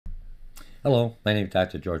Hello, my name is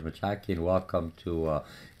Dr. George Mochocki, and welcome to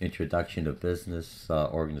Introduction to Business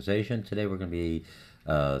Organization. Today we're going to be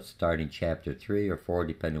starting Chapter 3 or 4,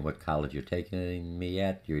 depending on what college you're taking me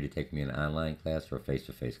at. You're either taking me in an online class or a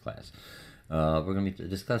face-to-face class. We're going to be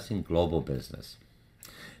discussing global business.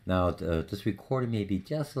 Now, this recording may be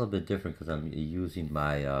just a little bit different because I'm using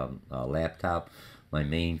my laptop. My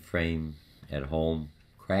mainframe at home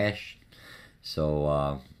crashed,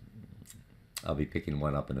 so I'll be picking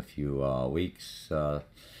one up in a few weeks.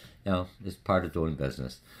 It's part of doing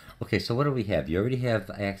business. Okay, so what do we have? You already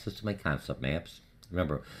have access to my concept maps.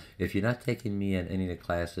 Remember, if you're not taking me in any of the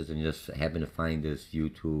classes and just happen to find this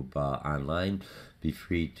YouTube online, be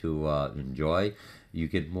free to enjoy. You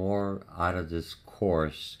get more out of this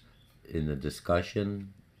course in the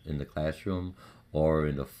discussion in the classroom or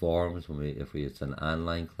in the forums if it's an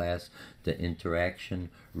online class, the interaction,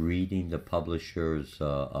 reading the publisher's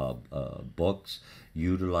books,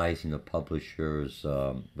 utilizing the publisher's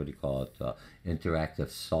what do you call it, interactive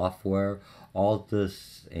software. All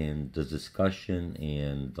this and the discussion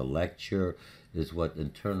and the lecture is what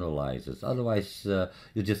internalizes. Otherwise,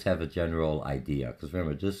 you just have a general idea. Because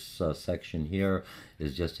remember, this section here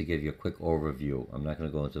is just to give you a quick overview. I'm not going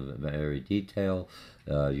to go into very detail.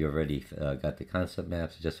 You already got the concept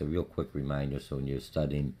maps. Just a real quick reminder, so when you're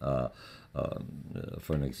studying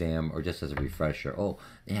for an exam or just as a refresher, oh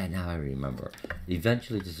yeah, now I remember.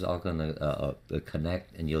 Eventually, this is all going to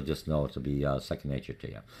connect, and you'll just know it'll be second nature to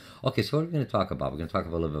you. Okay, so what are we going to talk about? We're going to talk a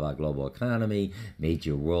little bit about global economy,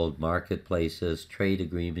 major world marketplaces, trade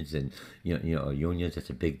agreements, and unions. It's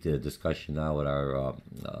a big discussion now with our,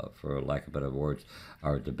 for lack of better words,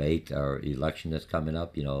 our debate, our election that's coming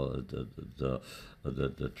up.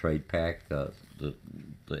 The trade pact, the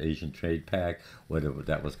Asian trade pact, whether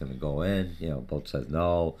that was going to go in. Both says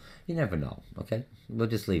no. You never know. Okay, we'll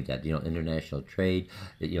just leave that. International trade.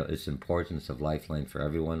 Its importance of lifeline for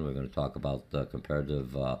everyone. We're going to talk about the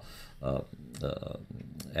comparative. Uh, uh,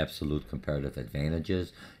 Absolute comparative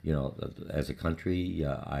advantages. As a country,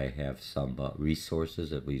 I have some resources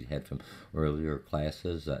that we had from earlier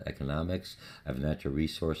classes, economics. I have natural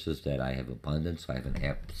resources that I have abundance. So I have an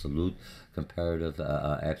absolute comparative,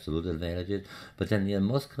 absolute advantages. But then in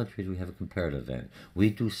most countries, we have a comparative advantage. We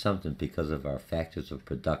do something because of our factors of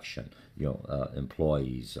production.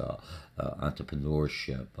 Employees,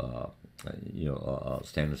 entrepreneurship.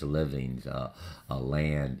 Standards of living,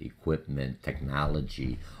 land, equipment,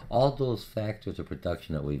 technology, all those factors of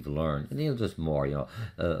production that we've learned, and just more.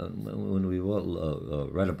 When we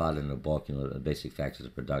read about it in the book, the basic factors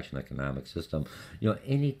of production, economic system,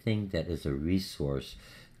 anything that is a resource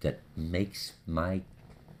that makes my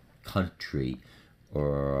country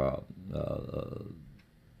or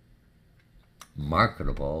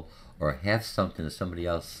marketable or have something that somebody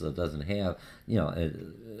else doesn't have,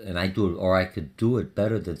 and I do it, or I could do it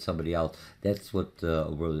better than somebody else. That's what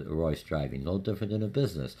we're always striving. No different than a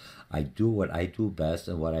business. I do what I do best,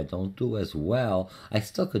 and what I don't do as well, I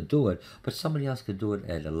still could do it, but somebody else could do it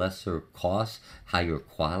at a lesser cost, higher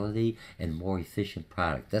quality, and more efficient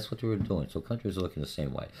product. That's what we're doing. So countries are looking the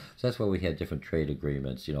same way. So that's why we had different trade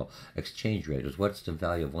agreements. Exchange rates. What's the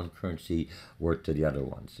value of one currency worth to the other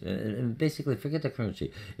ones? And basically, forget the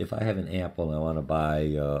currency. If I have an apple and I want to buy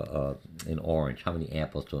an orange, how many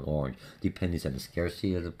apples to an orange? Depending on the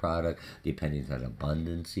scarcity of the product, depending on the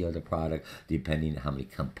abundancy of the product, depending on how many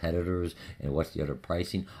competitors and what's the other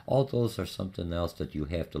pricing. All those are something else that you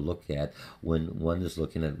have to look at when one is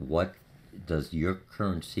looking at what does your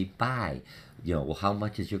currency buy. Well, how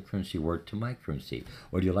much is your currency worth to my currency?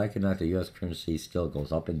 Whether you like it or not, the U.S. currency still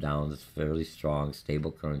goes up and down. It's fairly strong,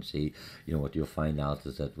 stable currency. What you'll find out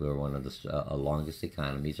is that we're one of the longest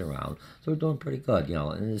economies around, so we're doing pretty good.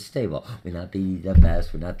 And it's stable. We're not the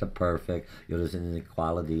best. We're not the perfect. There's an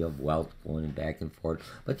inequality of wealth going back and forth,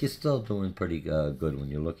 but you're still doing pretty good when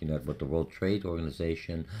you're looking at what the World Trade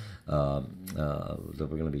Organization that we're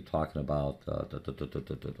going to be talking about.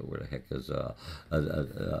 Where the heck is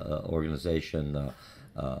organization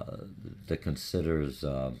that considers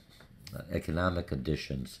economic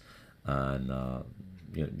conditions on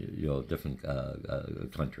different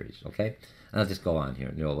countries. Okay, and I'll just go on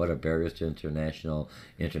here. What are barriers to international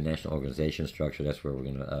organization structure? That's where we're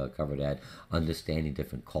going to cover that. Understanding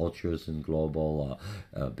different cultures in global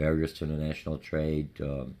barriers to international trade.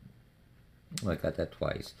 I got that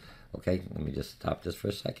twice. Okay, let me just stop this for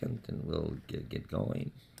a second, and we'll get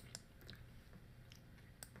going.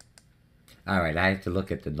 All right, I have to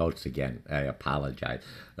look at the notes again. I apologize.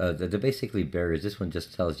 The basically barriers. This one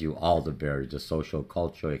just tells you all the barriers: the social,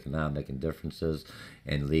 cultural, economic, and differences,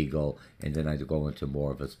 and legal. And then I go into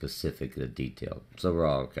more of a specific detail. So we're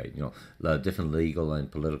all okay. Different legal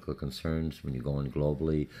and political concerns when you go in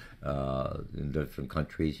globally in different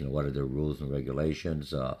countries. What are their rules and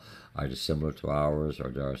regulations? Are they similar to ours, or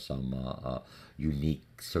there are some unique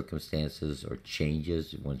circumstances or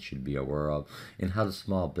changes one should be aware of, and how the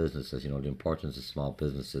small businesses, the importance of small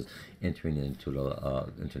businesses entering into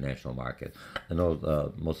the international market. I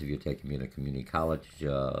know most of you take me in a community college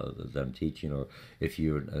that I'm teaching, or if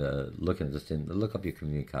you're looking at this thing, look up your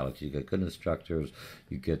community college. You get good instructors,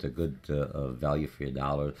 you get a good value for your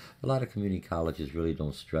dollar. A lot of community colleges really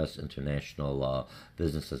don't stress international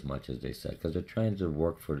business as much as they said, because they're trying to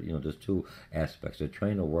work for, there's two aspects. They're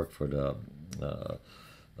trying to work for the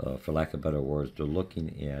for lack of better words, they're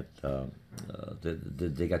looking at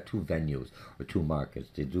they got two venues or two markets.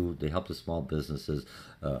 They help the small businesses,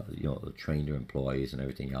 train their employees and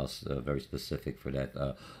everything else very specific for that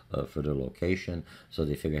for their location. So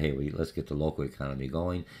they figure, hey, let's get the local economy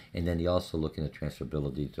going, and then they also looking at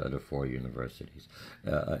transferability to other four-year universities.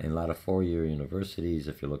 In a lot of four-year universities,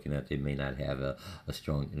 if you're looking at, they may not have a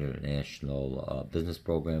strong international business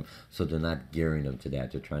program, so they're not gearing them to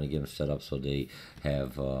that. They're trying to get them set up so they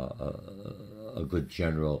have a good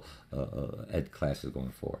general ed classes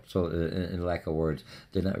going forward. So in lack of words,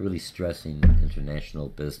 they're not really stressing international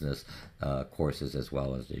business courses as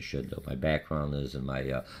well as they should. Though my background is in my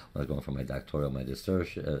when I was going for my doctoral, my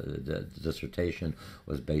dissertation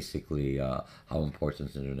was basically how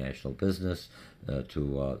important is international business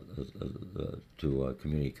to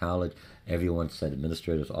community college. Everyone said,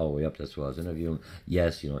 administrators all the way up, that's what I was interviewing.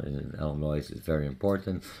 Yes, in Illinois it's very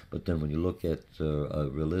important, but then when you look at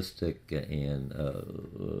realistic and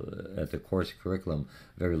at the course curriculum,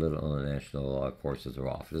 very little international courses are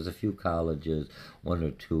offered. There's a few colleges, one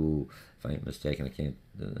or two, if I'm mistaken, I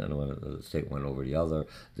don't want to state one over the other,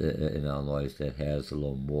 in Illinois that has a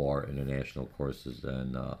little more international courses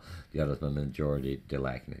than the others, but the majority, they're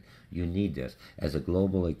lacking it. You need this. As a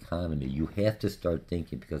global economy, you have to start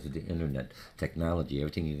thinking, because of the internet, technology,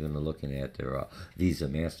 everything you're going to looking at, their Visa,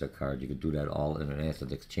 MasterCard, you can do that all international,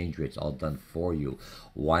 the exchange rates all done for you.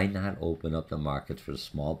 Why not open up the markets for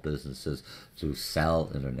small businesses to sell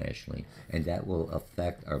internationally? And that will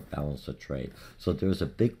affect our balance of trade. So there's a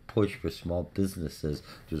big push for small businesses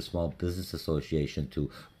through the Small Business Association to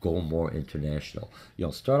go more international.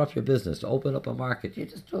 Start off your business, open up a market. You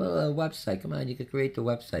just do a website. Come on, you can create the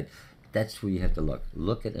website. That's where you have to look.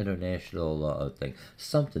 Look at international thing.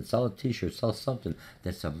 Something, sell a t-shirt, sell something.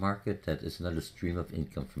 That's a market that is another stream of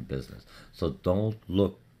income from business. So don't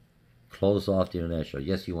close off the international.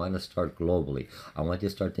 Yes, you want to start globally. I want you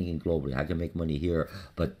to start thinking globally. I can make money here,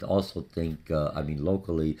 but also think,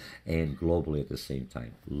 locally and globally at the same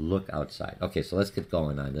time. Look outside. Okay, so let's get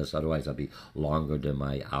going on this. Otherwise, I'll be longer than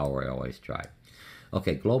my hour I always try.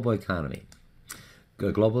 Okay, global economy.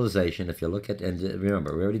 Globalization, if you look at, and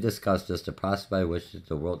remember, we already discussed this, the process by which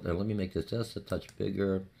the world, and let me make this just a touch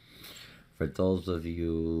bigger for those of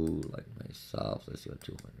you like myself. Let's see what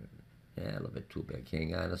 200. Yeah, a little bit too big.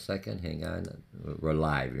 Hang on a second. Hang on. We're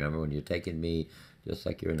live. Remember, when you're taking me just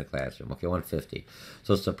like you're in the classroom. Okay, 150.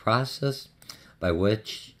 So it's the process by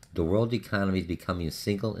which the world economy is becoming a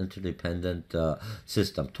single interdependent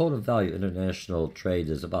system. Total value international trade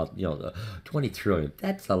is about 20 trillion.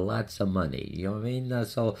 That's a lots of money. You know what I mean?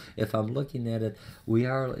 So if I'm looking at it, we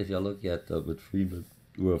are. If you look at with Freeman,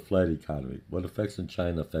 we're a flat economy. What affects in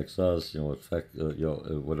China affects us.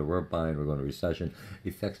 Whether we're buying, we're going to recession,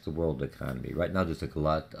 affects the world economy. Right now, there's a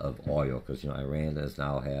glut of oil because Iran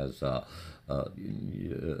now has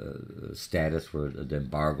status where the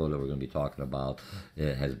embargo that we're going to be talking about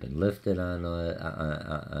has been lifted on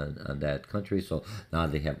that country. So now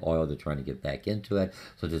they have oil. They're trying to get back into it.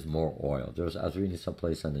 So there's more oil. I was reading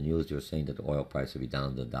someplace on the news. They were saying that the oil price will be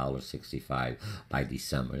down to $1.65 by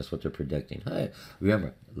December. That's what they're predicting. Hey,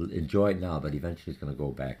 remember, enjoy it now, but eventually it's going to go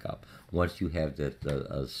back up. Once you have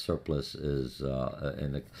that surplus is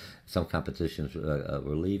and some competitions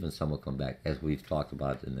will leave and some will come back, as we've talked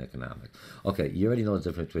about in economics. Okay, you already know the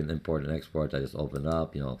difference between import and export. I just opened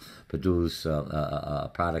up, produce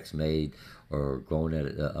products made or grown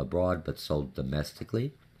abroad but sold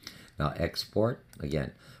domestically. Now export,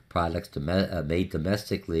 again, products made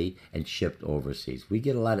domestically and shipped overseas. We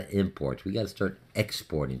get a lot of imports. We got to start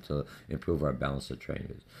exporting to improve our balance of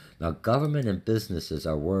trade. Now, government and businesses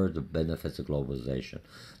are aware of the benefits of globalization.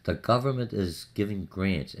 The government is giving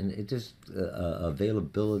grants, and there's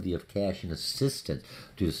availability of cash and assistance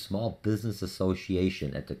to the Small Business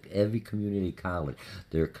Association at every community college.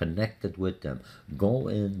 They're connected with them. Go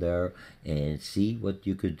in there and see what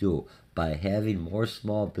you could do. By having more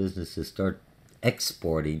small businesses start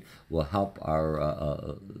exporting will help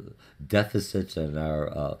our deficits and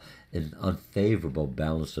our an unfavorable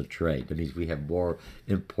balance of trade. That means we have more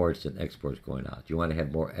imports than exports going out. You want to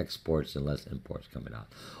have more exports and less imports coming out.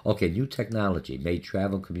 Okay, new technology made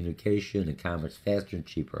travel, communication, and commerce faster and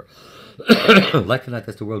cheaper. Like or not,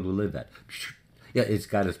 that's the world we live at. Yeah, it's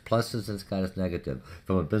got its pluses and it's got its negative.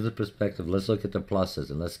 From a business perspective, let's look at the pluses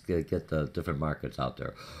and let's get the different markets out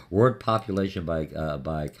there. World population by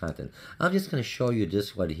continent. I'm just going to show you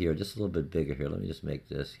this one here, just a little bit bigger here. Let me just make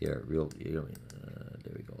this here real. There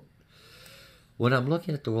we go. When I'm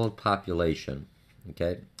looking at the world population,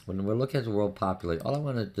 okay, when we're looking at the world population, all I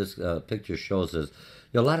want to this picture shows is,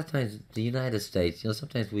 a lot of times the United States,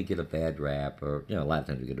 sometimes we get a bad rap, or a lot of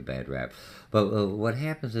times we get a bad rap. But what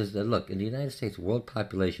happens is that, look, in the United States, world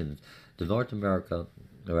population, the North America,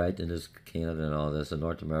 all right, and there's Canada and all this, the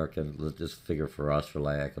North American, let's just figure for us, for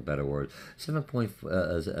lack of a better word,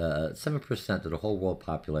 7% of the whole world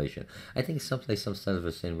population. I think some studies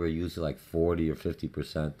are saying we're using like 40 or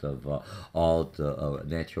 50% of all the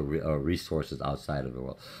natural resources outside of the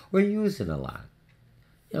world. We're using a lot,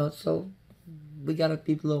 so we got to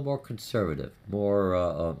be a little more conservative,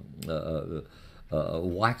 more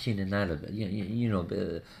watching and not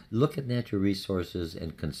look at natural resources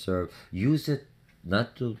and conserve. Use it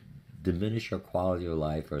not to diminish our quality of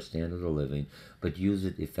life, our standard of living, but use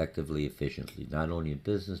it effectively, efficiently, not only in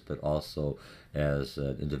business but also as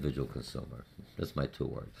an individual consumer. That's my 2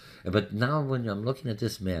 words. But now when I'm looking at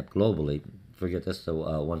this map globally, forget that's the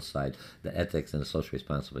one side, the ethics and the social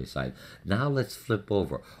responsibility side. Now let's flip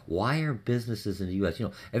over. Why are businesses in the U.S.,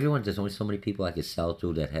 everyone, there's only so many people I could sell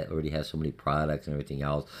to that already have so many products and everything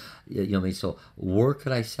else. So where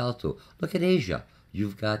could I sell to? Look at Asia.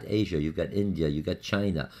 You've got Asia, you've got India, you've got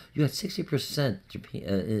China. You got 60% Japan,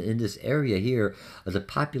 in this area here of the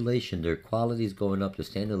population. Their quality is going up, their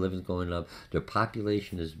standard of living is going up. Their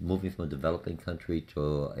population is moving from a developing country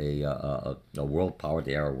to a world power.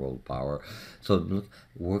 They are a world power. So look,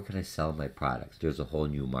 where can I sell my products? There's a whole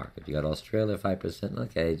new market. You got Australia, 5%.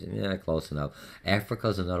 Okay, yeah, close enough.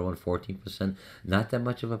 Africa's another one, 14%. Not that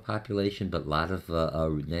much of a population, but a lot of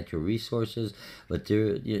natural resources. But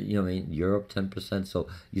there, Europe, 10%. So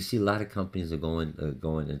you see a lot of companies are going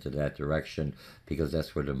into that direction because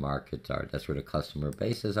that's where the markets are, that's where the customer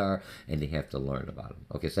bases are, and they have to learn about them.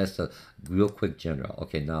 Okay, so that's the real quick general.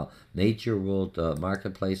 Okay, now major world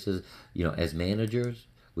marketplaces. As managers,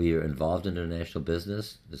 we are involved in international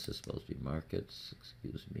business. This is supposed to be markets.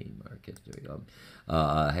 Excuse me, markets. There we go.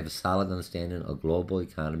 Have a solid understanding of global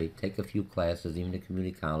economy. Take a few classes, even at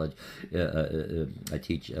community college. I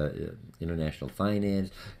teach international finance,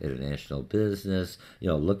 international business.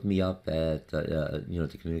 Look me up at the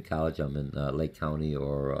community college. I'm in Lake County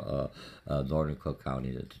or Northern Cook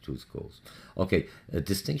County, the 2 schools. Okay,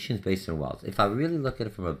 distinctions based on wealth. If I really look at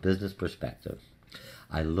it from a business perspective,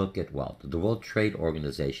 I look at wealth. The World Trade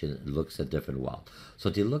Organization looks at different wealth. So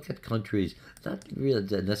if you look at countries, not really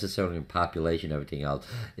necessarily in population and everything else,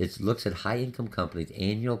 it looks at high-income companies'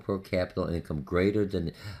 annual per capita income greater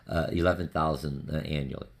than 11,000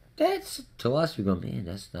 annually. That's, to us, we go, man,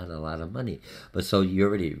 that's not a lot of money. But so you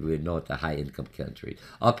already know it's a high-income country.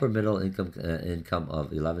 Upper middle income income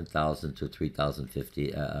of 11,000 to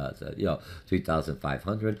 3,050,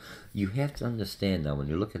 3,500. You have to understand now when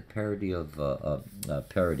you look at parity of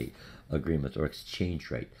parity agreements or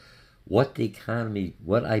exchange rate, what the economy,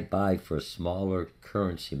 what I buy for a smaller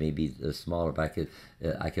currency, maybe smaller, but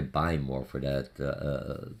I could buy more for that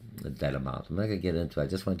amount. I'm not gonna get into it. I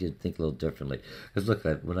just want you to think a little differently. Because look,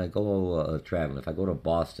 when I go traveling, if I go to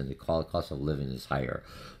Boston, the cost of living is higher.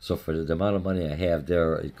 So for the amount of money I have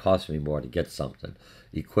there, it costs me more to get something.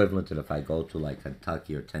 Equivalent to if I go to like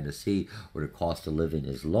Kentucky or Tennessee, where the cost of living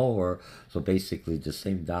is lower. So basically, the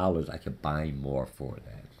same dollars, I can buy more for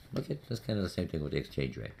that. Okay, that's kind of the same thing with the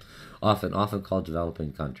exchange rate. Often called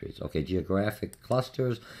developing countries. Okay, geographic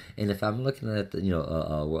clusters. And if I'm looking at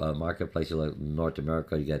marketplaces like North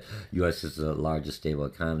America, you got U.S. is the largest stable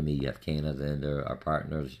economy. You have Canada and there are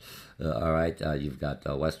partners. All right, you've got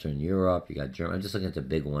Western Europe. You got Germany. I'm just looking at the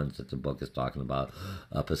big ones that the book is talking about.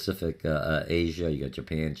 Pacific Asia. You got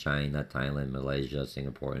Japan, China, Thailand, Malaysia,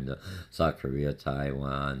 Singapore, and South Korea,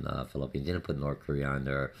 Taiwan, Philippines. You didn't put North Korea on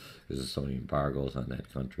there because there's so many embargoes on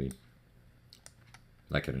that country.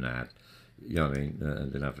 Like it or not. You know what I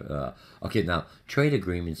mean? Okay, now, trade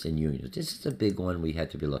agreements and unions. This is a big one we had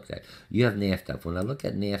to be looked at. You have NAFTA. When I look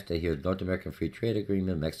at NAFTA here, North American Free Trade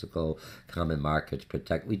Agreement, Mexico, Common Markets,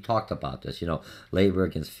 Protect. We talked about this, labor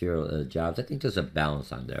against fear jobs. I think there's a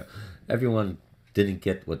balance on there. Everyone didn't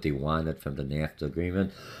get what they wanted from the NAFTA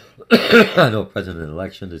agreement. I know president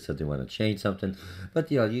election, they said they want to change something.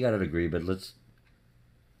 But, you got to agree, but let's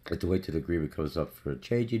have to wait till the agreement comes up for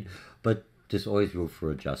changing. But there's always room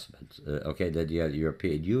for adjustments. Okay, then you have the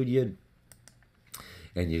European Union,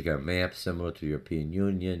 and you've got maps similar to the European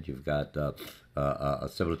Union. You've got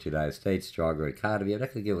similar to the United States, stronger economy. I'm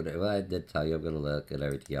not going to give it. Well, I did tell you. I'm going to look at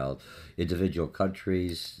everything else. Individual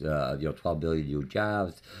countries, 12 billion new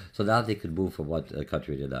jobs. So now they could move from one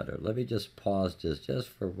country to another. Let me just pause this just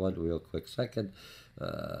for one real quick second.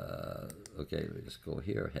 Okay, let me just go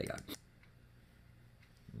here. Hang on.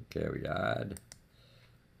 Carry on.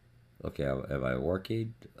 Okay, am I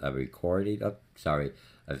working? Am I recording? Oh, sorry,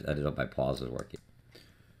 I didn't know if my pause was working.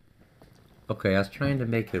 Okay, I was trying to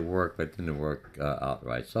make it work, but it didn't work out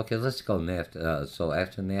right. So, okay, let's go NAFTA. So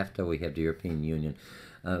after NAFTA, we have the European Union.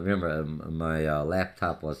 Remember, my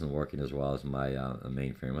laptop wasn't working as well as my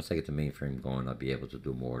mainframe. Once I get the mainframe going, I'll be able to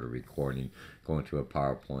do more of the recording, going through a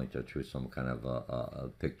PowerPoint or through some kind of a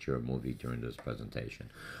picture or movie during this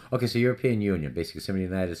presentation. Okay, so European Union, basically similar to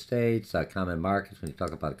the United States, common markets. When you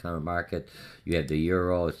talk about a common market, you have the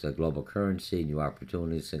euro, it's a global currency, new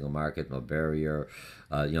opportunities, single market, no barrier.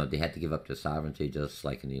 They had to give up their sovereignty just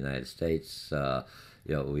like in the United States.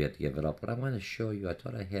 We had to give it up. But I want to show you, I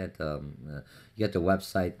thought I had, you got the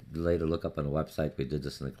website, later look up on the website. We did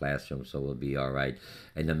this in the classroom, so we'll be all right.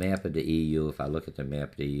 And the map of the EU, if I look at the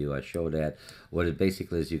map of the EU, I show that what it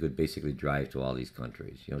basically is, you could basically drive to all these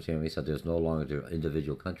countries. You know what I'm saying? So there's no longer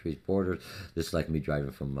individual countries, borders. This is like me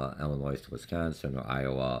driving from Illinois to Wisconsin or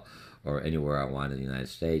Iowa or anywhere I want in the United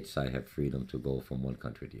States. I have freedom to go from one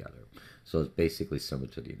country to the other. So it's basically similar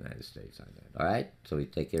to the United States on that. All right? So we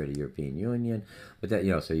take care of the European Union. But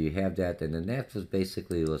that, so you have that. And then NAFTA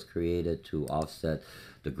basically was created to offset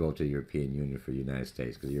the growth of the European Union for the United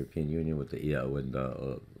States. Because the European Union, with the when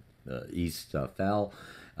the East fell,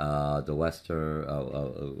 the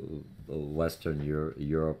Western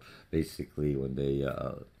Europe, basically, when they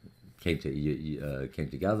came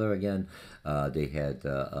together again, they had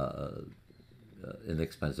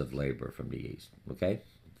inexpensive labor from the East. Okay?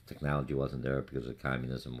 Technology wasn't there because of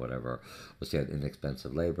communism, whatever. Was had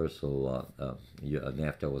inexpensive labor, so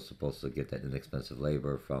NAFTA was supposed to get that inexpensive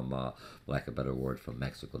labor from, lack of a better word, from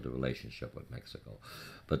Mexico, the relationship with Mexico.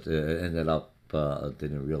 But ended up,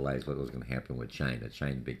 didn't realize what was going to happen with China.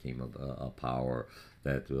 China became a power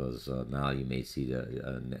that was, now you may see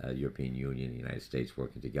the European Union, the United States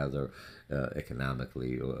working together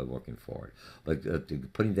economically, working forward. But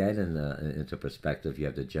putting that into perspective, you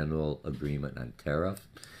have the General Agreement on Tariff.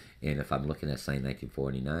 And if I'm looking at signed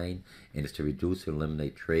 1949, and it's to reduce or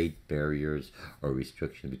eliminate trade barriers or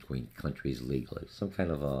restriction between countries legally, some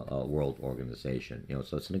kind of a world organization,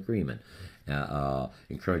 so it's an agreement.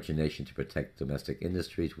 Encourage a nation to protect domestic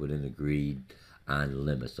industries within agreed on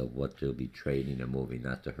limits of what they'll be trading and moving,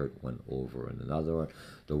 not to hurt one over another.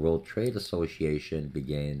 The World Trade Association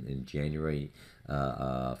began in January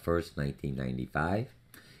 1st, 1995.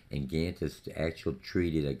 And GANTT is the actual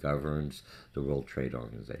treaty that governs the World Trade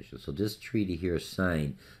Organization. So this treaty here is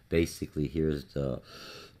signed. Basically, here's the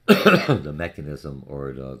the mechanism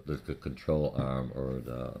or the control arm or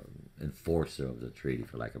the enforcer of the treaty,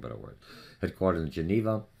 for lack of a better word. Headquartered in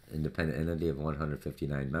Geneva, independent entity of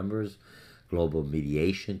 159 members. Global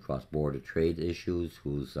mediation, cross-border trade issues,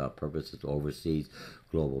 whose purpose is to oversee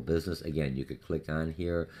global business. Again, you could click on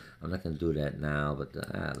here. I'm not going to do that now, but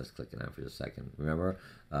let's click it on for a second. Remember,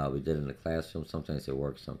 we did it in the classroom. Sometimes it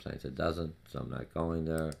works, sometimes it doesn't, so I'm not going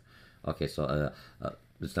there. Okay, so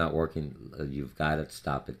it's not working. You've got it.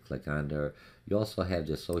 Stop it. Click on there. You also have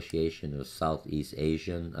the Association of Southeast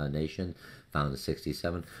Asian Nation, founded in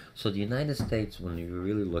 '67. So the United States, when you're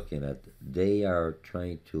really looking at, they are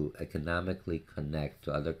trying to economically connect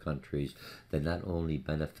to other countries that not only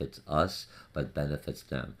benefits us, but benefits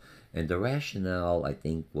them. And the rationale, I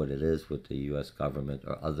think, what it is with the U.S. government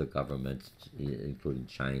or other governments, including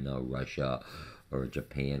China, Russia, or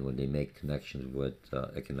Japan, when they make connections with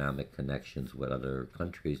economic connections with other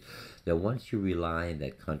countries, that once you rely on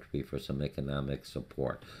that country for some economic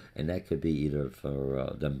support, and that could be either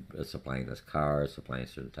for them supplying us cars, supplying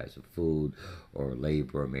certain types of food, or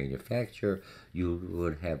labor or manufacture, you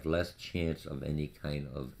would have less chance of any kind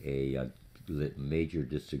of a major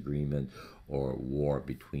disagreement or war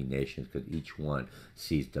between nations because each one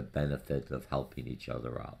sees the benefit of helping each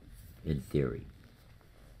other out, in theory.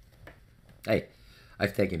 Hey,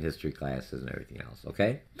 I've taken history classes and everything else,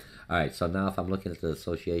 okay? All right, so now if I'm looking at the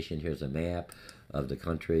association, here's a map of the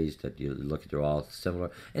countries that you look at, they're all similar.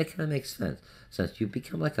 And it kind of makes sense. Since you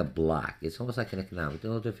become like a block, it's almost like an economic,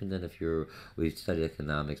 no different than if we studied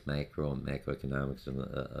economics, macro and macroeconomics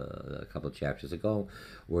a couple of chapters ago,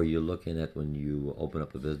 where you're looking at when you open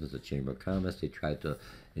up a business, a chamber of commerce, they try to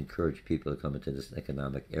encourage people to come into this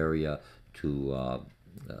economic area to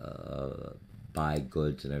buy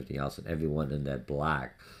goods and everything else, and everyone in that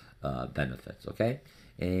block benefits, okay?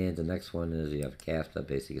 And the next one is you have CAFTA,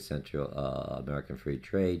 Basic Central American Free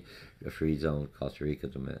Trade, Free Zone, Costa Rica,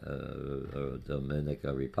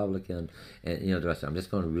 Dominican Republican, and the rest. I'm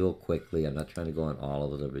just going real quickly. I'm not trying to go on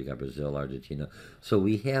all of them. We got Brazil, Argentina. So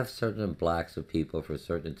we have certain blocks of people for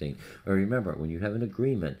certain things. But remember, when you have an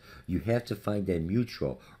agreement, you have to find a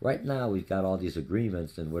mutual. Right now, we've got all these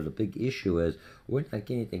agreements, and where the big issue is, we're not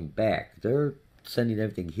getting anything back. They're sending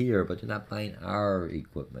everything here, but they're not buying our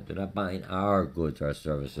equipment. They're not buying our goods, our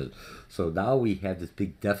services. So now we have this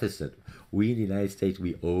big deficit. We in the United States,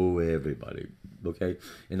 we owe everybody. Okay?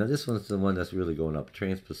 And now this one's the one that's really going up.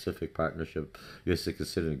 Trans-Pacific Partnership. You have to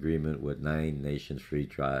consider an agreement with 9 nations free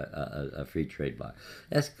trade bloc.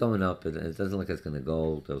 That's going up, and it doesn't look like it's going to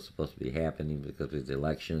go. That was supposed to be happening because of the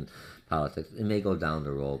election politics. It may go down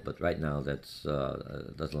the road, but right now that's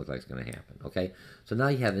doesn't look like it's going to happen. Okay? So now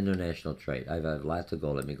you have international trade. I have a lot to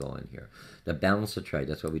go. Let me go in here. The balance of trade,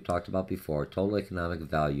 that's what we talked about before. Total economic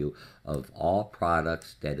value of all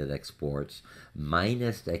products that it exports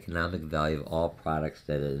minus the economic value of all products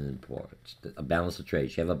that it imports. A balance of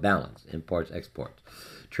trade. You have a balance. Imports, exports.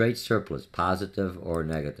 Trade surplus, positive or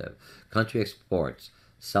negative. Country exports.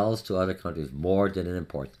 Sells to other countries more than it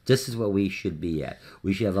imports. This is what we should be at.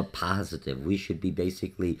 We should have a positive. We should be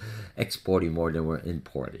basically exporting more than we're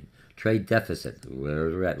importing. Trade deficit, where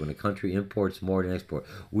we're at. When a country imports more than export,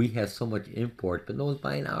 we have so much import, but no one's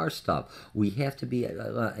buying our stuff. We have to be,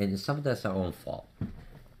 and some of that's our own fault.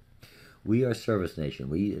 We are a service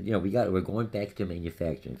nation. We're going back to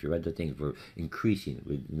manufacturing. If you read the things, we're increasing.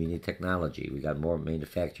 We need technology. We got more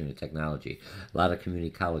manufacturing and technology. A lot of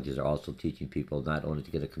community colleges are also teaching people not only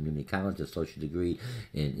to get a community college, a social degree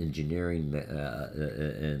in engineering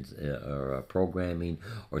or programming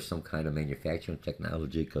or some kind of manufacturing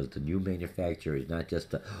technology, because the new manufacturer is not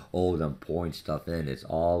just I'm pouring stuff in. It's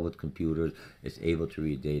all with computers. It's able to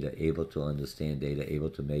read data, able to understand data,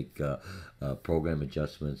 able to make program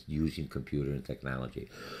adjustments using computer and technology.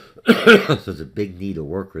 So there's a big need of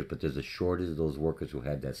workers, but there's a shortage of those workers who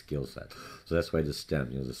have that skill set. So that's why the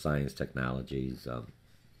STEM, the science, technologies,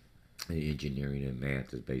 engineering and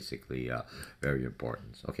math is basically very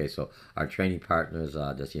important. Okay, so our training partners,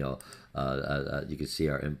 you can see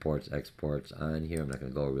our imports, exports on here. I'm not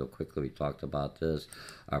going to go real quickly. We talked about this.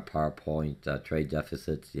 Our PowerPoint trade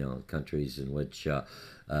deficits, countries in which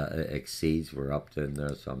exceeds, we're up in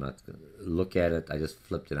there. So I'm not going to look at it. I just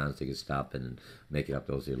flipped it on so you can stop and make it up.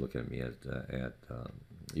 Those who are looking at me at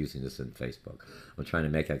using this in Facebook. I'm trying to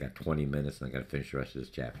make it. I got 20 minutes and I got to finish the rest of this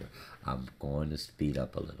chapter. I'm going to speed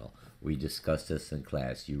up a little. We discussed this in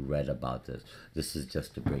class. You read about this. This is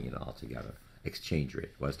just to bring it all together. Exchange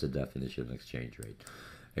rate. What's the definition of exchange rate?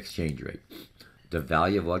 Exchange rate. The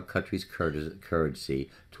value of one country's currency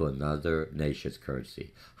to another nation's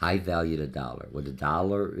currency. High value to dollar. When the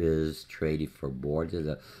dollar is trading for more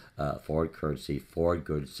than a foreign currency, foreign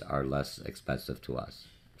goods are less expensive to us.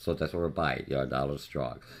 So that's what we're buying. Our dollar's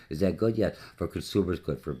strong. Is that good? Yes. For consumers,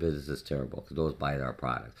 good. For business, it's terrible because those buy our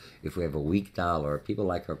products. If we have a weak dollar, people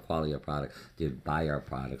like our quality of product. They buy our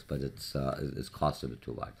products, but it's costing them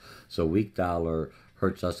too much. So weak dollar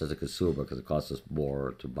hurts us as a consumer because it costs us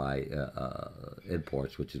more to buy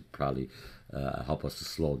imports, which would probably help us to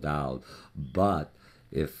slow down. But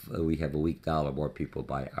if we have a weak dollar, more people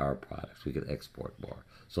buy our products. We can export more.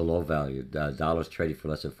 So low value. Dollars trading for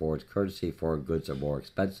less than foreign currency. Foreign goods are more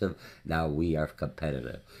expensive. Now we are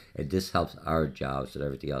competitive. And this helps our jobs and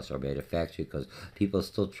everything else, our manufacturing, because people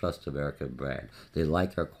still trust American brand. They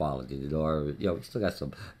like our quality. They know our, we still got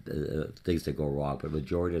some things that go wrong, but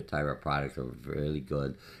majority of the time our products are really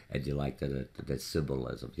good, and you like that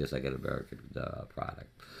symbolism, just like an American product.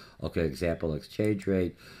 Okay, example, exchange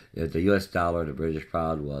rate. The U.S. dollar, the British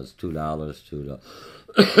pound was $2 to the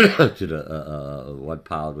to the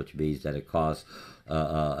 £1, which means that it costs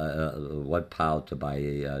 £1 to buy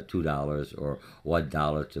 $2, or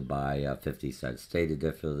 $1 to buy 50 cents. Stated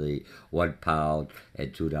differently, £1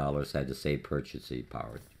 and $2 had the same purchasing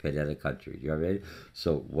power, depending on the country. You know what I mean?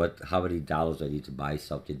 So how many dollars I need to buy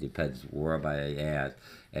something depends where am I at,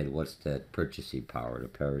 and what's that purchasing power, the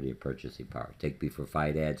parity of purchasing power. Take me for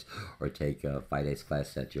finance, or take a finance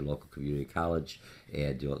class at your local community college,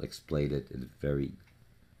 and you'll explain it in very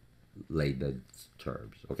layman's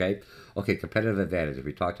terms. Okay, competitive advantage.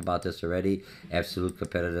 We talked about this already. Absolute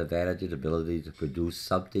competitive advantage: the ability to produce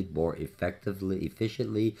something more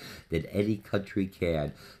efficiently than any country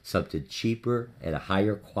can, something cheaper and a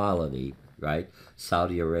higher quality. Right?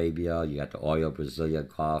 Saudi Arabia, you got the oil, Brazilian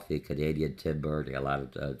coffee, Canadian timber. They got a lot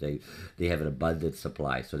of they have an abundant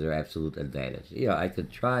supply, so they're absolute advantage. I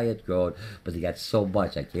could try it, grow it, but they got so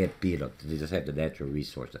much I can't beat them. They just have the natural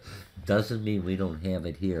resources. Doesn't mean we don't have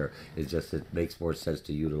it here. It's just it makes more sense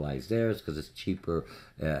to utilize theirs because it's cheaper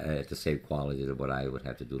at the same quality than what I would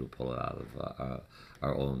have to do to pull it out of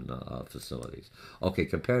our own facilities. Okay,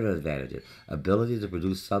 comparative advantages. Ability to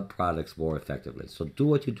produce some products more effectively. So do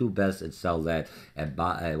what you do best and sell that, and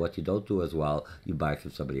buy what you don't do as well, you buy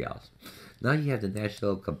from somebody else. Now you have the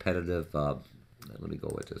national competitive, let me go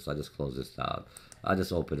with this. I'll just close this down. I'll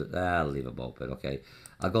just open it. I'll leave them open, okay?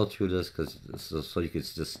 I'll go through this so you can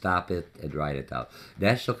just stop it and write it down.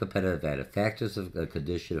 National competitive advantage. Factors of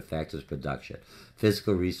condition of factors of production.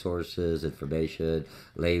 Physical resources, information,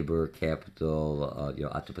 labor, capital,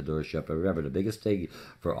 entrepreneurship. And remember, the biggest thing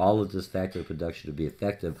for all of this factor of production to be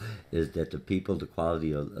effective is that the people, the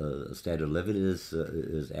quality of standard of living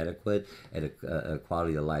is adequate, and a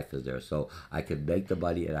quality of life is there. So I can make the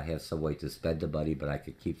money, and I have some way to spend the money, but I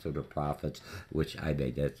can keep some of the profits, which I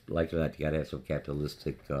made. That's like that. You got to have some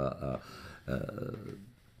capitalistic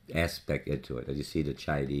aspect into it. And you see the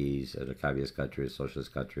Chinese, the communist countries,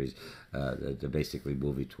 socialist countries, they're basically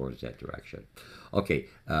moving towards that direction. Okay,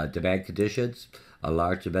 demand conditions. A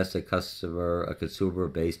large domestic a consumer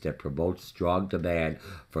base that promotes strong demand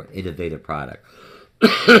for innovative product.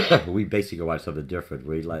 We basically want something different.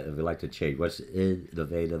 We like to change. What's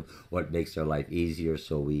innovative? What makes their life easier?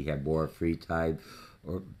 So we have more free time,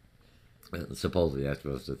 or supposedly that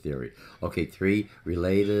was the theory. Okay, 3,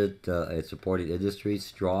 related and supporting industries,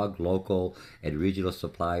 strong local and regional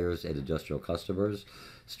suppliers and industrial customers.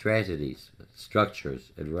 Strategies,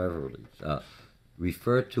 structures, and reveries.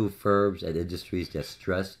 Refer to firms and industries that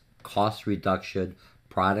stress cost reduction,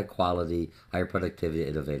 product quality, higher productivity,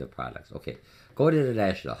 innovative products. Okay, going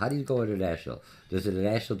international. How do you go international? There's an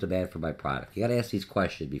international demand for my product. You got to ask these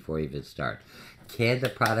questions before you even start. Can the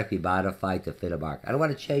product be modified to fit a market? I don't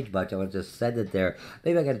want to change much. I want to just send it there.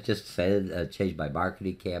 Maybe I got to just change my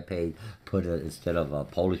marketing campaign, put it, instead of a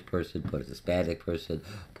Polish person, put a Hispanic person,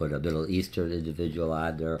 put a Middle Eastern individual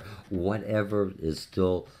on there. Whatever is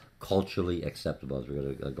still culturally acceptable as we're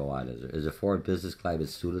going to go on. Is a foreign business climate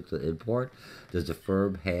suited to import? Does the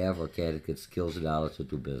firm have or can it get skills and knowledge to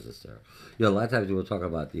do business there? A lot of times we'll talk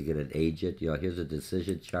about you get an agent, here's a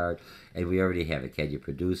decision chart, and we already have it. Can you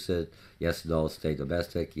produce it? Yes, no, stay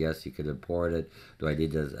domestic. Yes, you can import it. Do I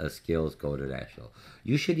need the skills? Go international.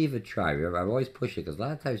 You should even try. Remember, I'm always pushing because a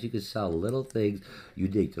lot of times you can sell little things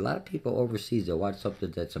unique. A lot of people overseas, they want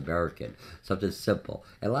something that's American, something simple.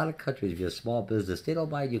 And a lot of countries, if you're a small business, they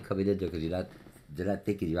don't mind you coming in there because they're not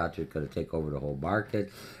thinking you're out there going to take over the whole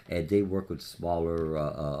market, and they work with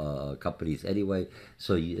smaller companies anyway,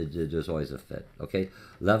 so there's always a fit. Okay,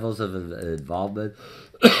 levels of involvement.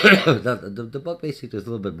 The book basically does a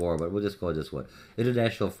little bit more, but we'll just go with this one.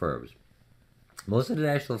 International firms. Most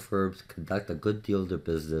international firms conduct a good deal of their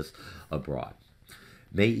business abroad.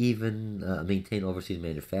 May even maintain overseas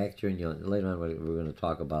manufacturing. Later on we're going to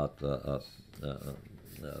talk about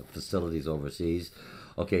facilities overseas.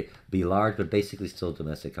 Okay, be large, but basically still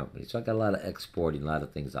domestic companies. So I got a lot of exporting, a lot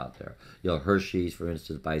of things out there. Hershey's, for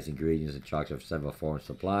instance, buys ingredients and chocolate from several foreign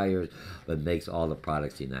suppliers, but makes all the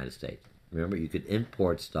products in the United States. Remember, you could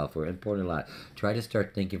import stuff. We're importing a lot. Try to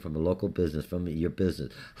start thinking from a local business, from your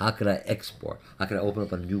business. How could I export? How could I open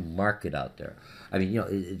up a new market out there? I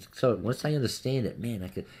mean, so once I understand it, man, I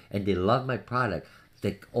could, and they love my product,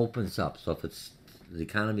 that opens up. So if it's the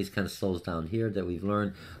economy's kind of slows down here that we've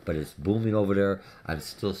learned, but it's booming over there. I'm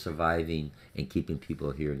still surviving and keeping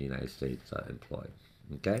people here in the United States employed.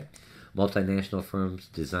 Okay, multinational firms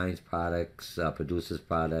designs products, produces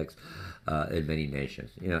products in many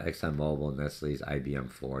nations. You know, ExxonMobil, Nestle's, IBM,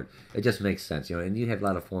 Ford. It just makes sense. You know, and you have a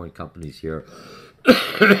lot of foreign companies here.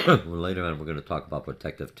 Later on, we're going to talk about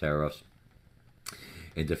protective tariffs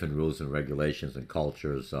and different rules and regulations and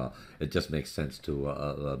cultures. It just makes sense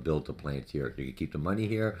to build the plant here. You can keep the money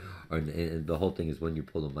here, and the whole thing is when you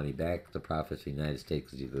pull the money back, the profits in the United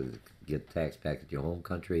States, you get taxed back at your home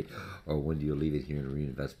country, or when do you leave it here and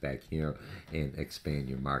reinvest back here and expand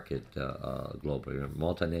your market globally. A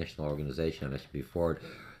multinational organization, I mentioned before,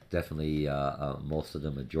 definitely most of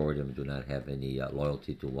them, majority of them, do not have any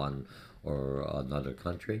loyalty to one or another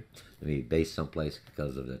country. I mean, based someplace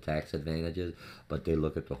because of the tax advantages, but they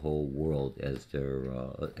look at the whole world as their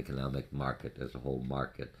economic market, as a whole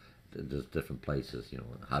market. There's different places, you know,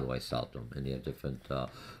 how do I sell them? And they have different,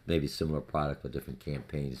 maybe similar product, but different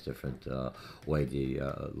campaigns, different way they,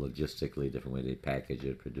 logistically, different way they package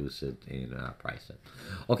it, produce it, and price it.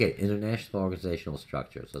 Okay, international organizational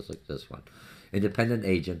structures. Let's look at this one. Independent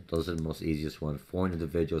agent, those are the most easiest ones. Foreign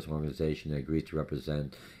individuals or organization that agree to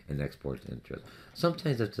represent and export interest.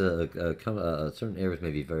 Sometimes if certain areas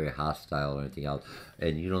may be very hostile or anything else,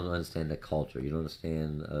 and you don't understand the culture, you don't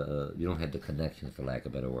understand, you don't have the connection, for lack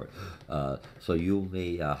of a better word. So you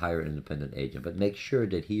may hire an independent agent, but make sure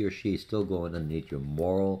that he or she is still going underneath your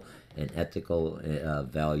moral and ethical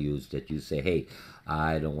values, that you say, hey,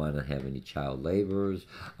 I don't want to have any child laborers.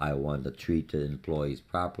 I want to treat the employees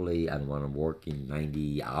properly. I don't want them working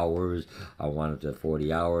 90 hours. I want them to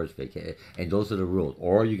 40 hours. And those are the rules.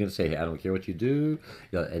 Or you can say, hey, I don't care what you do.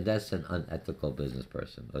 You know, and that's an unethical business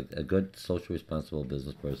person. Like a good social responsible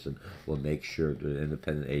business person will make sure to an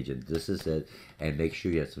independent agent, this is it, and make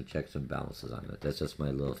sure you have some checks and balances on it. That's just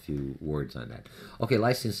my little few words on that. Okay,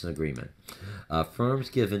 licensing agreement.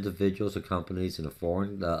 Firms give individuals or companies in a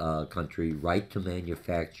foreign country right to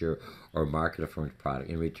manufacture or market a firm's product.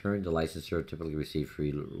 In return, the licensor typically receives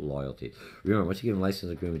free loyalty. Remember, once you give them a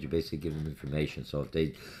license agreement, you basically give them information. So if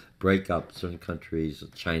they break up certain countries,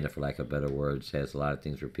 China, for lack of better words, has a lot of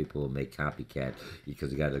things where people will make copycat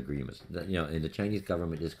because they got agreements. You know, and the Chinese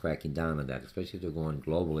government is cracking down on that, especially if they're going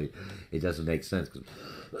globally. It doesn't make sense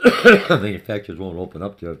because manufacturers won't open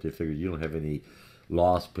up there if they figure you don't have any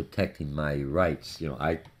laws protecting my rights. You know,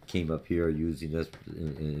 I came up here using this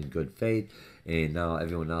in good faith, and now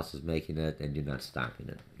everyone else is making it, and you're not stopping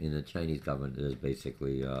it. And the Chinese government is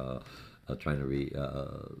basically trying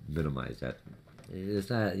to minimize that. It's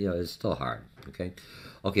not, you know, it's still hard.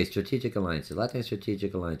 Okay, strategic alliances. A lot of times,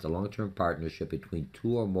 strategic alliance, a long-term partnership between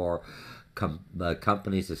two or more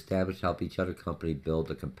companies established to help each other company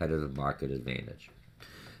build a competitive market advantage.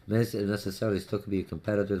 Necessarily still could be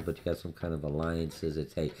competitors, but you have some kind of alliances.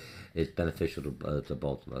 It's beneficial to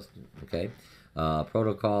both of us. Okay.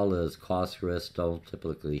 Protocol is cost risk. Don't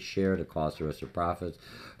typically share the cost, risk, or profits.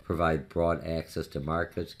 Provide broad access to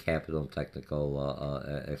markets, capital, and technical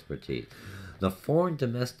expertise. The foreign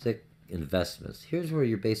domestic investments. Here's where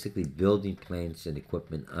you're basically building plants and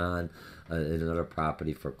equipment on another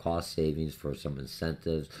property for cost savings, for some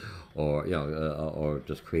incentives, or or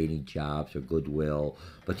just creating jobs or goodwill.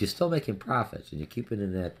 But you're still making profits, and you keep it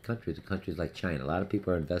in that country. The countries like China. A lot of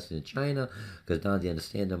people are investing in China because now they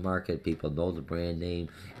understand the market. People know the brand name,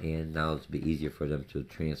 and now it's be easier for them to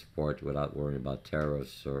transport without worrying about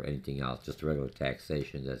tariffs or anything else. Just regular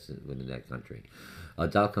taxation that's within that country.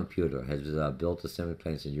 Dow Computer has built assembly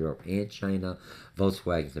plants in Europe and China.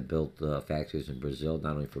 Volkswagen has built factories in Brazil,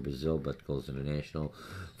 not only for Brazil, but goes international.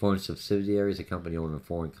 Foreign subsidiaries, a company owned in a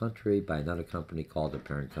foreign country by another company called the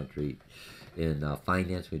parent country. In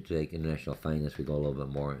finance, we take international finance. We go a little bit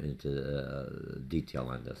more into detail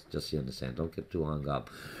on this, just so you understand. Don't get too hung up.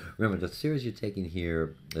 Remember, the series you're taking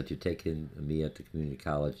here, that you're taking me at the community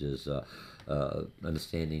college, is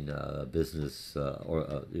understanding business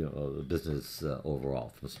business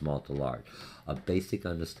overall, from small to large. A basic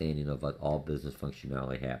understanding of what all business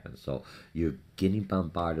functionality happens. So you're getting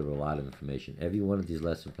bombarded with a lot of information. Every one of these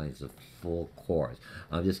lesson plans is a full course.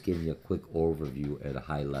 I'm just giving you a quick overview at a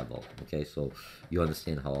high level. Okay, so you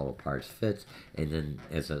understand how all the parts fit, and then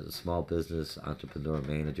as a small business entrepreneur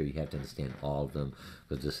manager, you have to understand all of them,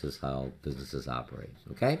 because this is how businesses operate.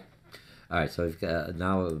 Okay. All right, so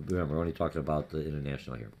now remember, we're only talking about the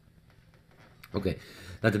international here. Okay,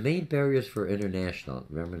 now the main barriers for international.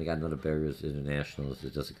 Remember, they got another barriers international. This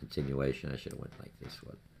is just a continuation. I should have went like this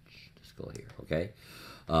one. Just go here. Okay,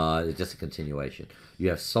 it's just a continuation. You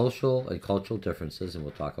have social and cultural differences, and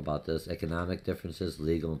we'll talk about this. Economic differences,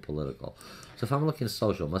 legal and political. So if I'm looking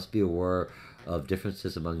social, must be aware of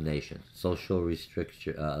differences among nations, social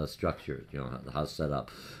restriction structures, how it's set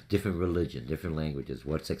up, different religion, different languages,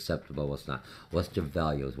 what's acceptable, what's not, what's their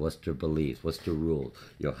values, what's their beliefs, what's the rules,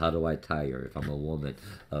 how do I tie her if I'm a woman,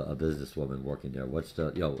 a businesswoman working there, what's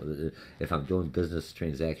the, if I'm doing business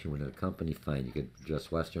transaction with a company, fine, you can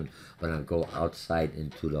dress Western, but I go outside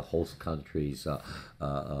into the host country's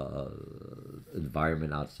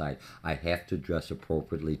environment outside, I have to dress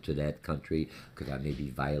appropriately to that country because I may be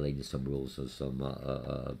violating some rules or some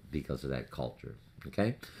because of that culture.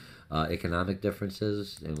 Okay, economic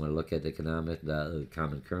differences, and we'll look at economic,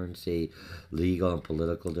 common currency, legal and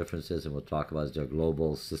political differences, and we'll talk about their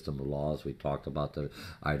global system of laws. We talked about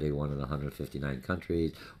are they one of the 159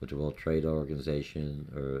 countries with the World Trade Organization,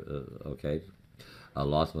 or okay.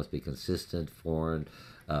 Laws must be consistent, foreign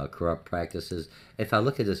corrupt practices. If I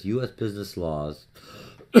look at this, U.S. business laws,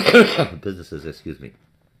 businesses, excuse me,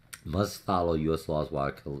 must follow U.S. laws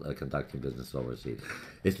while conducting business overseas.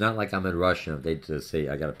 It's not like I'm in Russia. If they just say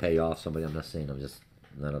I got to pay off somebody, I'm not saying, I'm just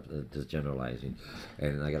not just generalizing,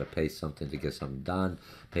 and I got to pay something to get something done,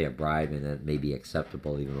 pay a bribe, and that may be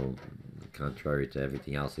acceptable, even though contrary to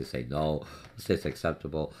everything else they say no. Let's say it's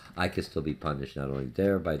acceptable. I could still be punished not only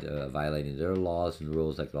there by violating their laws and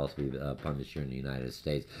rules. I could also be punished here in the United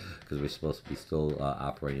States because we're supposed to be still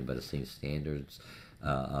operating by the same standards.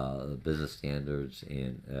 Business standards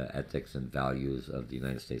and ethics and values of the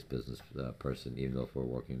United States business person, even though if we're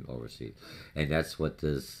working overseas. And that's what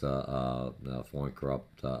this Foreign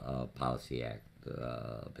Corrupt Policy Act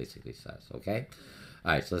basically says, okay?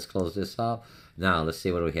 All right, so let's close this up. Now, let's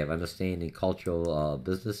see what we have. Understanding cultural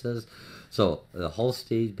businesses. So,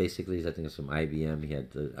 Holstein, basically, I think it's from IBM. He had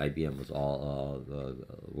IBM was all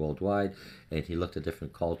worldwide, and he looked at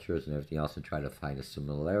different cultures and everything else and tried to find a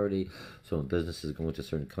similarity. So, when businesses go into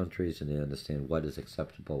certain countries and they understand what is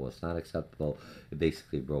acceptable, what's not acceptable, it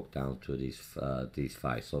basically broke down to these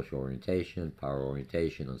five: social orientation, power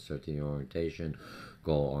orientation, uncertainty orientation,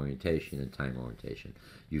 goal orientation, and time orientation.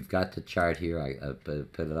 You've got the chart here. I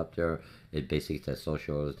put it up there. It basically says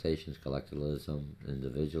social orientations, collectivism,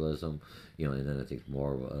 individualism, and then I think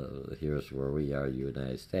more, here's where we are,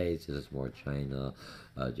 United States, this is more China,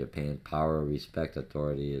 Japan. Power, respect,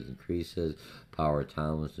 authority increases. Power,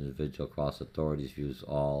 tolerance, individual cross authorities views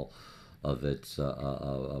all of its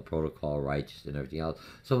protocol, rights, and everything else.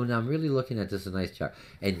 So when I'm really looking at this, a nice chart,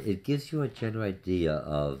 and it gives you a general idea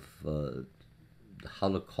of how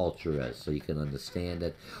the culture is, so you can understand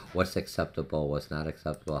it, what's acceptable, what's not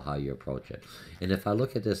acceptable, how you approach it. And if I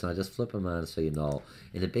look at this, and I just flip them on so you know,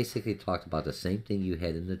 and it basically talked about the same thing you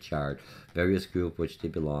had in the chart, various group which they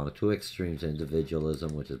belong, two extremes: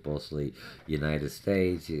 individualism, which is mostly United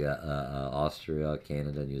States, Austria,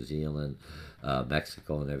 Canada, New Zealand,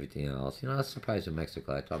 Mexico, and everything else. I was surprised in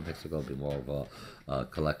Mexico. I thought Mexico would be more of a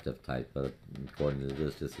collective type, but according to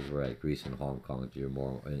this is where at Greece and Hong Kong, you're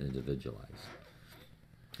more individualized.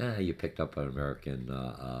 You picked up an American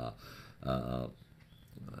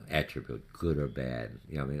attribute, good or bad.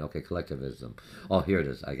 Okay, collectivism. Oh, here it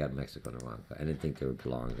is. I got Mexico in the wrong. I didn't think they would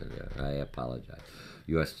belong in there. I apologize.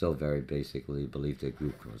 You are still very basically believe the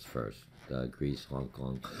group comes first. Greece, Hong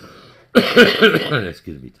Kong,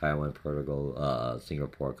 excuse me, Taiwan, Portugal,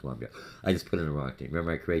 Singapore, Colombia. I just put in the wrong thing.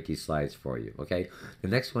 Remember, I create these slides for you, okay? The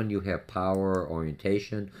next one, you have power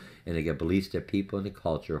orientation, and again, beliefs that people in the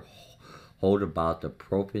culture hold about the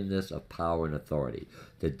appropriateness of power and authority,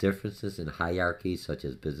 the differences in hierarchies such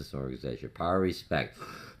as business and organization. Power, respect.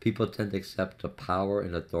 People tend to accept the power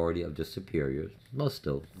and authority of the superiors. Most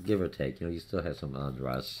still, give or take. You still have some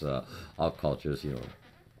unrest. All cultures,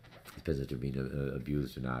 depends if they're being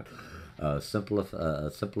abused or not.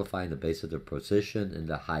 Simplifying the base of their position in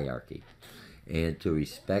the hierarchy, and to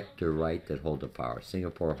respect the right that hold the power.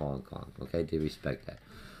 Singapore, Hong Kong, okay, they respect that.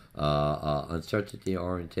 Uncertainty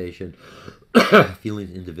orientation,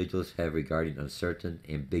 feelings individuals have regarding uncertain,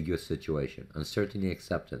 ambiguous situation. Uncertainty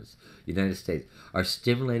acceptance. United States are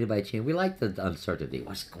stimulated by change. We like the uncertainty.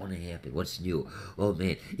 What's going to happen? What's new? Oh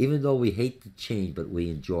man! Even though we hate the change, but we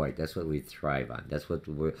enjoy it. That's what we thrive on. That's what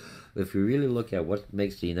we're. If we really look at what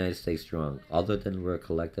makes the United States strong, other than we're a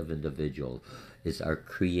collective individual, is our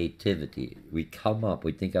creativity. We come up,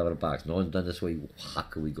 we think out of the box. No one's done this way. How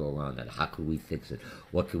could we go around that? How could we fix it?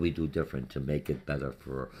 What could we do different to make it better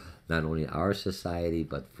for not only our society,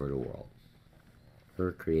 but for the world?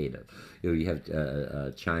 We're creative. You have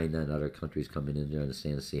China and other countries coming in there,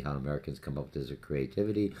 understand to see how Americans come up with this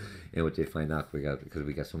creativity, and what they find out, because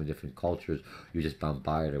we got so many different cultures, you're just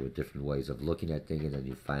bombarded with different ways of looking at things, and then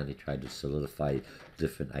you finally try to solidify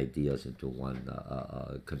different ideas into one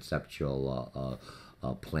conceptual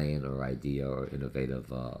plan or idea or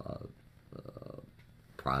innovative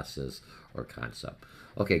process or concept.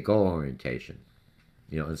 Okay, goal orientation.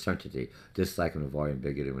 Uncertainty, dislike and avoiding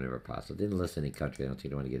bigotry whenever possible. Didn't list any country. I don't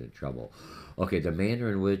think they want to get in trouble. Okay, the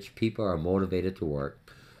manner in which people are motivated to work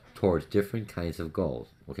towards different kinds of goals.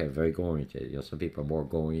 Okay, very goal oriented. Some people are more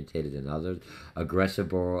goal oriented than others. Aggressive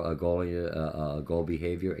goal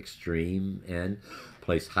behavior, extreme, and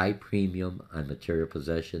place high premium on material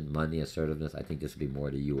possession, money, assertiveness. I think this would be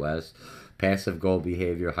more the U.S. Passive goal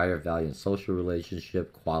behavior, higher value in social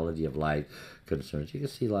relationship, quality of life concerns. You can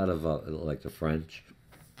see a lot of like the French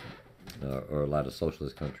or a lot of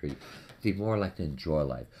socialist countries, they more like to enjoy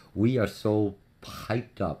life. We are so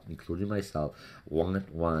hyped up, including myself,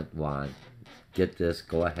 want, get this,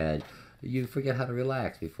 go ahead. You forget how to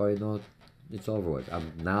relax before you know it, it's over with.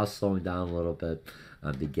 I'm now slowing down a little bit.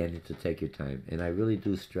 I'm beginning to take your time. And I really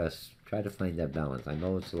do stress, try to find that balance. I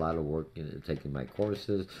know it's a lot of work, taking my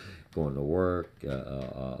courses, going to work,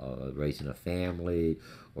 raising a family,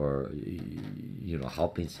 or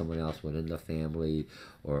helping someone else within the family,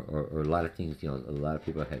 or a lot of things. A lot of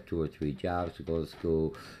people have 2 or 3 jobs to go to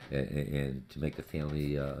school and to make the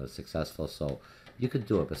family successful. So you can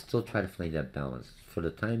do it, but still try to find that balance. For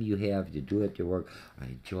the time you have, you do it at your work. I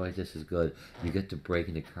enjoy this is good. You get to break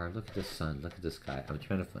in the car. Look at the sun. Look at the sky. I'm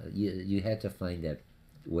trying to find. You had to find that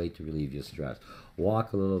way to relieve your stress.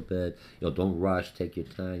 Walk a little bit. Don't rush. Take your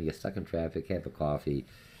time. You get stuck in traffic. Have a coffee.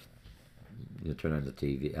 Turn on the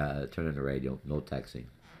TV. Turn on the radio. No texting.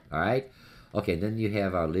 All right. Okay. Then you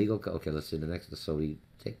have our legal. Okay. Let's see the next. So we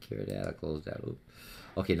take care of that. I'll close that loop.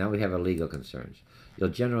 Okay. Now we have our legal concerns.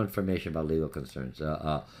 General information about legal concerns.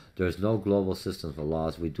 There's no global system for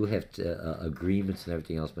laws. We do have agreements and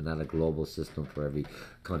everything else, but not a global system for every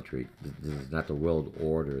country. This is not the world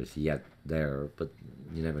order is yet there, but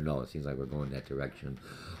you never know. It seems like we're going that direction.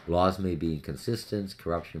 Laws may be inconsistent,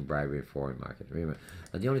 corruption, bribery, and foreign market. Remember,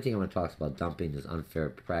 the only thing I want to talk about dumping is unfair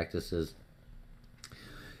practices.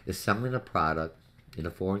 Is selling a product in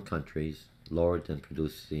a foreign countries lower than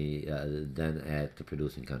at the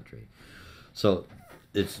producing country. So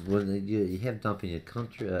it's when you have dumping in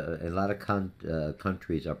country. A lot of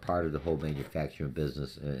countries are part of the whole manufacturing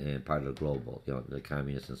business and part of the global. The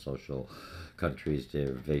communist and social countries,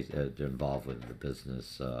 they're involved with the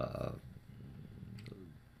business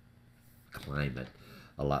climate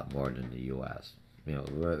a lot more than the U.S.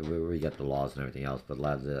 We get the laws and everything else, but a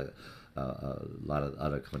lot of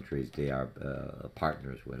other countries, they are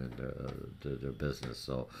partners within their business,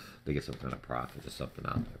 so they get some kind of profit or something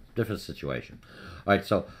out there. Different situation. All right,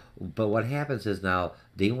 so, but what happens is now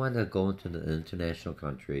they want to go into an international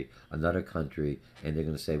country, another country, and they're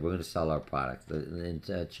going to say, we're going to sell our product. And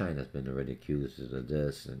China's been already accused of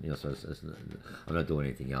this, and so I'm not doing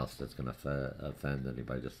anything else that's going to offend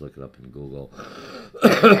anybody. Just look it up in Google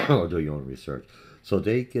or do your own research. So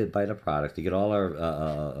they buy the product, they get all our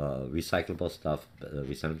recyclable stuff,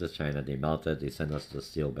 we send it to China, they melt it, they send us the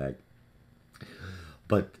steel bag.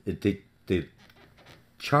 But they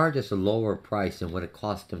charge us a lower price than what it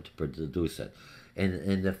costs them to produce it.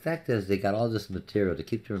 And the fact is, they got all this material to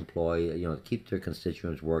keep their employee, keep their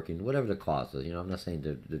constituents working, whatever the cost is. I'm not saying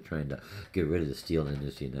they're trying to get rid of the steel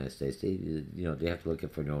industry in the United States. They have to look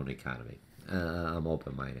at for their own economy. I'm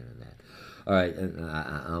open-minded in that. All right, and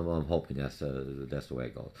I'm hoping that's the way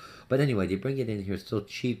it goes. But anyway, they bring it in here still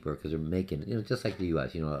cheaper because they're making, just like the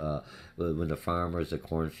U.S. When the farmers, the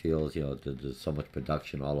cornfields, there's so much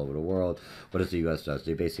production all over the world. What does the U.S. does?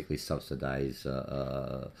 They basically subsidize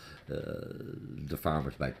the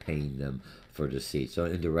farmers by paying them for the seed. So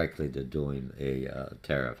indirectly, they're doing a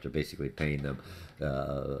tariff. They're basically paying them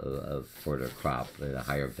for their crop at a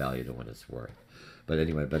higher value than what it's worth. But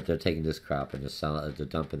anyway, they're taking this crop and they're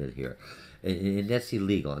dumping it here. And that's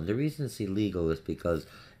illegal. And the reason it's illegal is because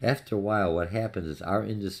after a while, what happens is our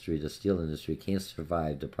industry, the steel industry, can't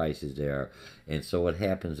survive the prices there. And so what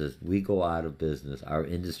happens is we go out of business, our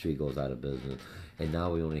industry goes out of business, and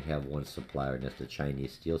now we only have one supplier, and that's the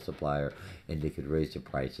Chinese steel supplier, and they could raise the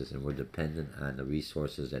prices, and we're dependent on the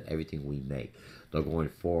resources and everything we make. Though going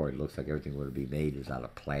forward, it looks like everything going to be made is out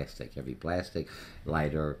of plastic. Heavy plastic,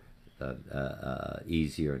 lighter,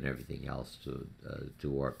 easier, and everything else to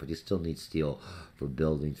work. But you still need steel for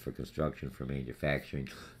buildings, for construction, for manufacturing.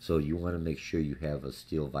 So you want to make sure you have a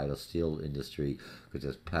vital steel industry because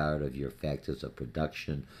it's part of your factors of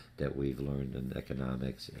production that we've learned in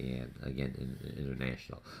economics and again in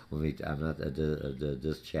international. I'm not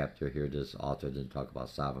this chapter here. This author didn't talk about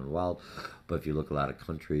sovereign wealth, but if you look at a lot of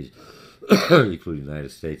countries, including the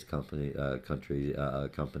United States companies and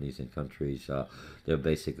countries, they're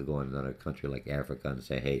basically going to another country like Africa and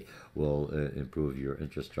say, hey, we'll improve your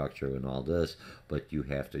infrastructure and all this, but you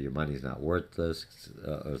have to. Your money's not worth this.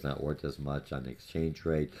 It's not worth as much on the exchange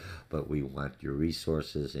rate, but we want your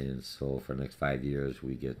resources, and so for the next 5 years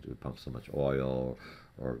we pump so much oil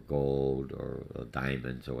or gold or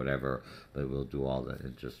diamonds or whatever, but we'll do all the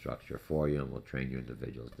infrastructure for you and we'll train your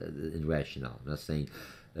individuals. In rationale, I'm not saying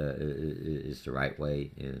it's the right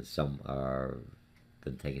way, and some are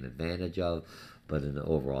been taken advantage of, but in the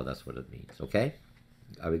overall, that's what it means. Okay,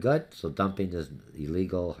 are we good? So dumping is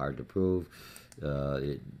illegal, hard to prove.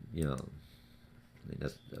 You know,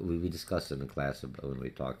 I mean, we discussed it in class when we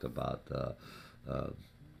talked about the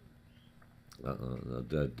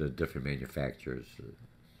different manufacturers.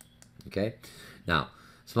 Okay, now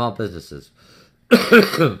small businesses,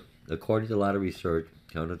 according to a lot of research,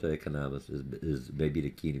 counter to economics is maybe the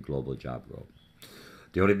key to global job growth.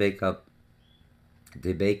 They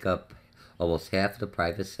make up almost half of the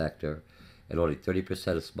private sector, and only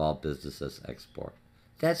 30% of small businesses export.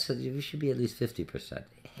 We should be at least 50%.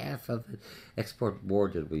 Half of it export more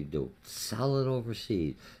than we do. Sell it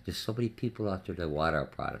overseas. There's so many people out there that want our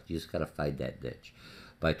product. You just got to find that niche.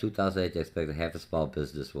 By 2008, they expect that half a small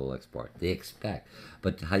business will export. They expect.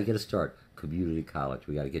 But how you going to start? Community college.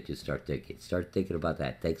 We got to get you to start thinking. Start thinking about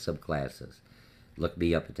that. Take some classes. Look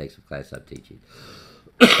me up and take some classes I'm teaching.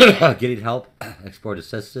 Getting help, export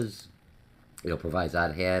assistance, provides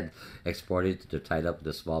on-hand exporting. They're tied up with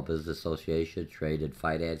the Small Business Association, trade and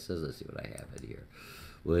finances. Let's see what I have in here.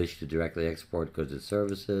 Wish to directly export goods and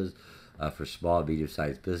services for small and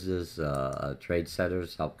medium-sized business. Trade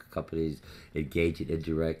centers help companies engage in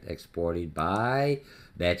indirect exporting by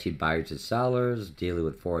matching buyers and sellers, dealing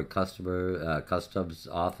with foreign customs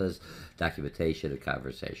office, documentation, and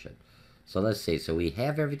conversation. So let's see. So we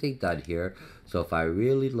have everything done here. So if I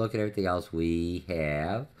really look at everything else, we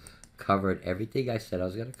have covered everything I said I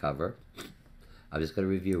was going to cover. I'm just going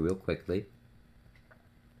to review real quickly.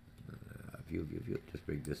 View. Just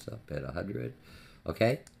bring this up at 100.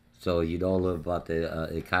 Okay. So you know a little about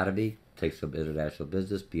the economy. Take some international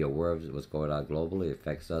business. Be aware of what's going on globally. It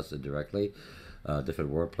affects us indirectly.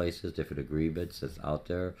 Different workplaces, different agreements that's out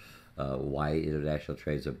there. Why international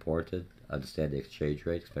trade is important. Understand the exchange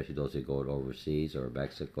rate, especially those that go overseas or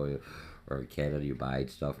Mexico or Canada. You buy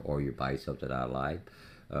stuff or you buy something online.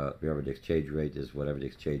 Remember, the exchange rate is whatever the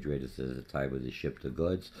exchange rate is at the time when they ship the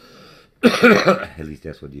goods. At least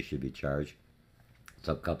that's what you should be charged.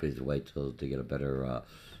 Some companies wait till to get a better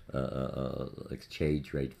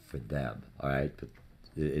exchange rate for them. All right, but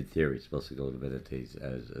in theory, it's supposed to go the minute they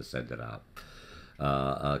send it out.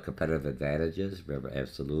 Competitive advantages, remember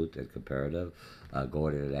absolute and comparative.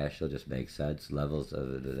 Going international just makes sense. Levels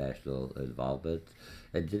of international involvement.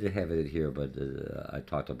 And didn't have it in here, but I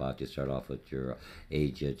talked about you start off with your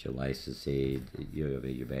agent, your licensing, your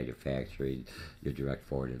manufacturing, your direct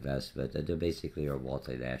foreign investment, and then basically you're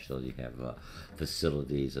multinational. You have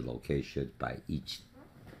facilities and locations by each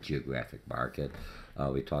geographic market.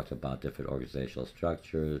 We talked about different organizational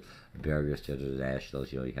structures, barriers to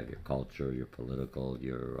internationals. You have your culture, your political,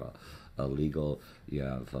 your legal. You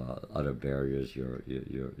have other barriers, your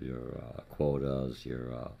quotas,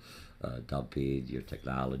 your dumping, your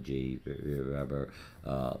technology. Remember,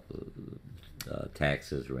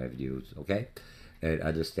 taxes, revenues. Okay. And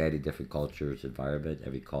understanding different cultures, environment.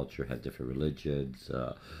 Every culture has different religions,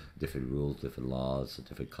 different rules, different laws,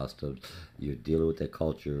 different customs. You're dealing with that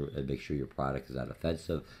culture and make sure your product is not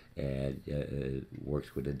offensive and it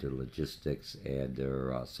works within their logistics and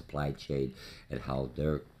their supply chain and how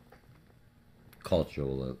their culture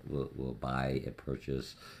will buy and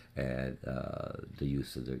purchase and the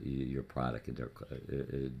use of your product in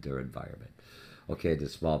their environment. Okay, the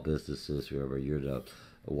small businesses, remember, you're the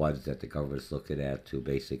ones that the government's looking at to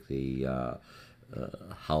basically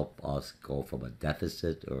help us go from a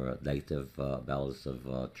deficit or a negative balance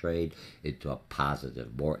of trade into a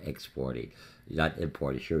positive, more exporting, not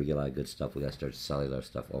importing. Sure, we get a lot of good stuff. We got to start selling our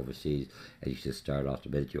stuff overseas, and you should start off the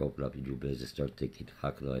minute you open up your new business, start thinking,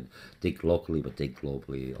 how can I think locally, but think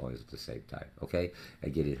globally always at the same time, okay?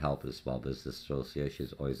 And getting help with small business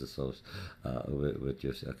associations, always with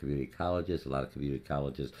your community colleges. A lot of community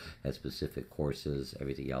colleges have specific courses,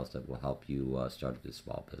 everything else that will help you start this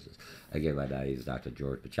small business. Again, my name is Dr.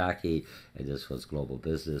 George Mochocki, and this was Global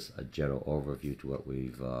Business, a general overview to what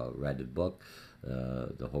we've read in the book.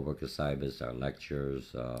 the homework assignments, our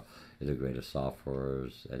lectures, integrated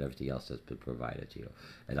softwares, and everything else that's been provided to you.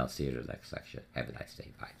 And I'll see you in the next section. Have a nice day.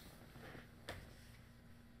 Bye.